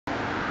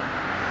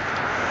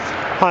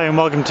Hi and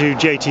welcome to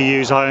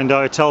JTU's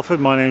Hyundai at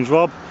Telford. My name's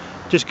Rob.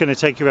 Just going to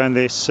take you around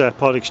this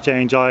Pod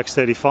Exchange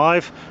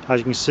iX35, as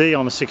you can see,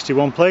 on a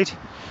 61 plate.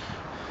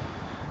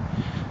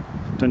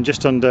 Done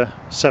just under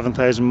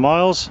 7,000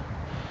 miles.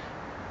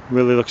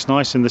 Really looks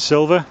nice in the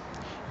silver.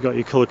 You've got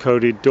your colour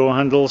coded door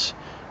handles,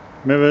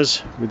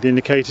 mirrors with the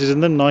indicators in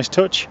them, nice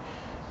touch.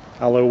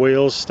 Alloy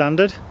wheels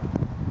standard.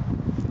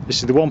 This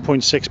is the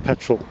 1.6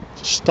 petrol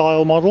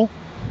style model.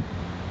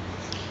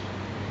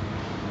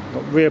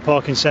 Got rear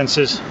parking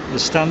sensors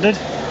as standard,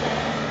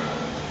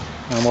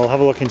 and we'll have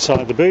a look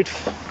inside the boot.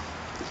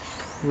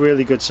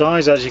 Really good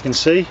size, as you can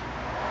see.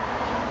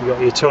 You've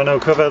got your tonneau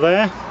cover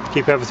there,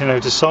 keep everything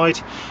out of sight.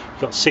 You've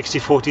got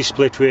 60-40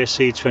 split rear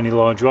seats for any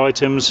larger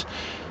items.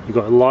 You've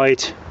got a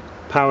light,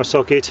 power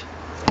socket.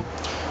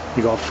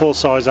 You've got a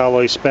full-size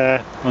alloy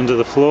spare under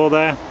the floor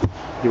there.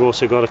 You've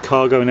also got a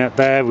cargo net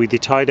there with your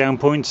tie-down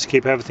points to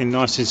keep everything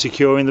nice and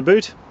secure in the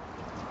boot.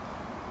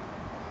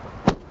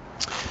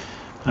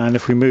 And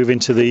if we move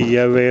into the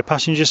rear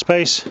passenger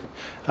space,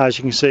 as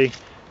you can see,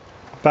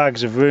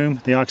 bags of room.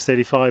 The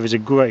iX35 is a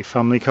great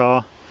family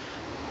car.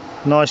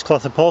 Nice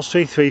cloth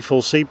upholstery, 3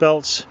 full seat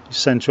belts,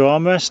 centre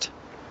armrest.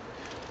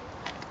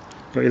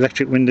 Got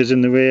electric windows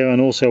in the rear,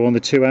 and also on the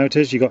 2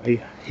 outers you've got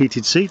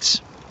heated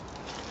seats.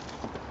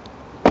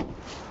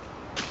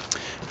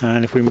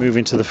 And if we move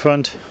into the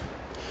front,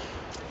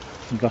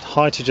 you've got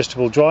height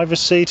adjustable driver's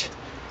seat.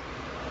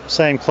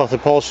 Same cloth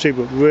upholstery,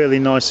 but really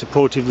nice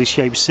supportively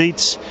shaped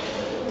seats.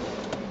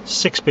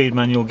 6-speed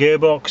manual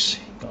gearbox.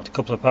 Got a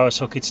couple of power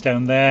sockets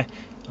down there,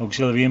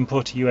 auxiliary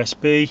input,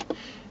 USB.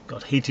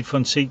 Got heated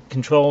front seat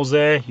controls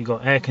there. You've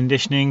got air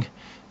conditioning,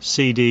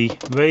 CD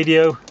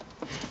radio.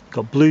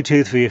 Got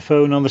Bluetooth for your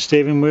phone on the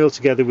steering wheel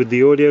together with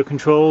the audio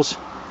controls.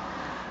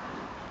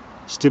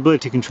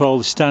 Stability control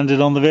is standard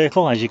on the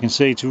vehicle. As you can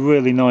see, it's a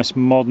really nice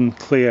modern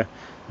clear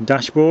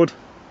dashboard.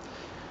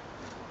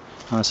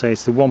 I say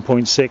it's the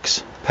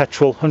 1.6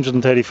 petrol,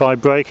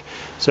 135 brake,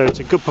 so it's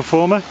a good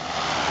performer.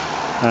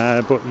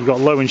 But you've got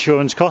low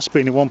insurance costs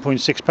being a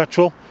 1.6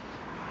 petrol,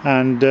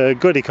 and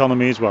good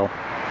economy as well.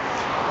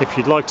 If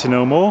you'd like to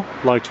know more,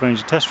 like to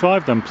arrange a test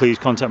drive, then please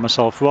contact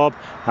myself, Rob,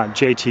 at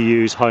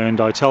JTU's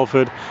Hyundai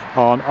Telford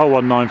on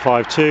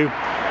 01952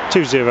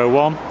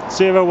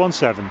 201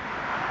 017.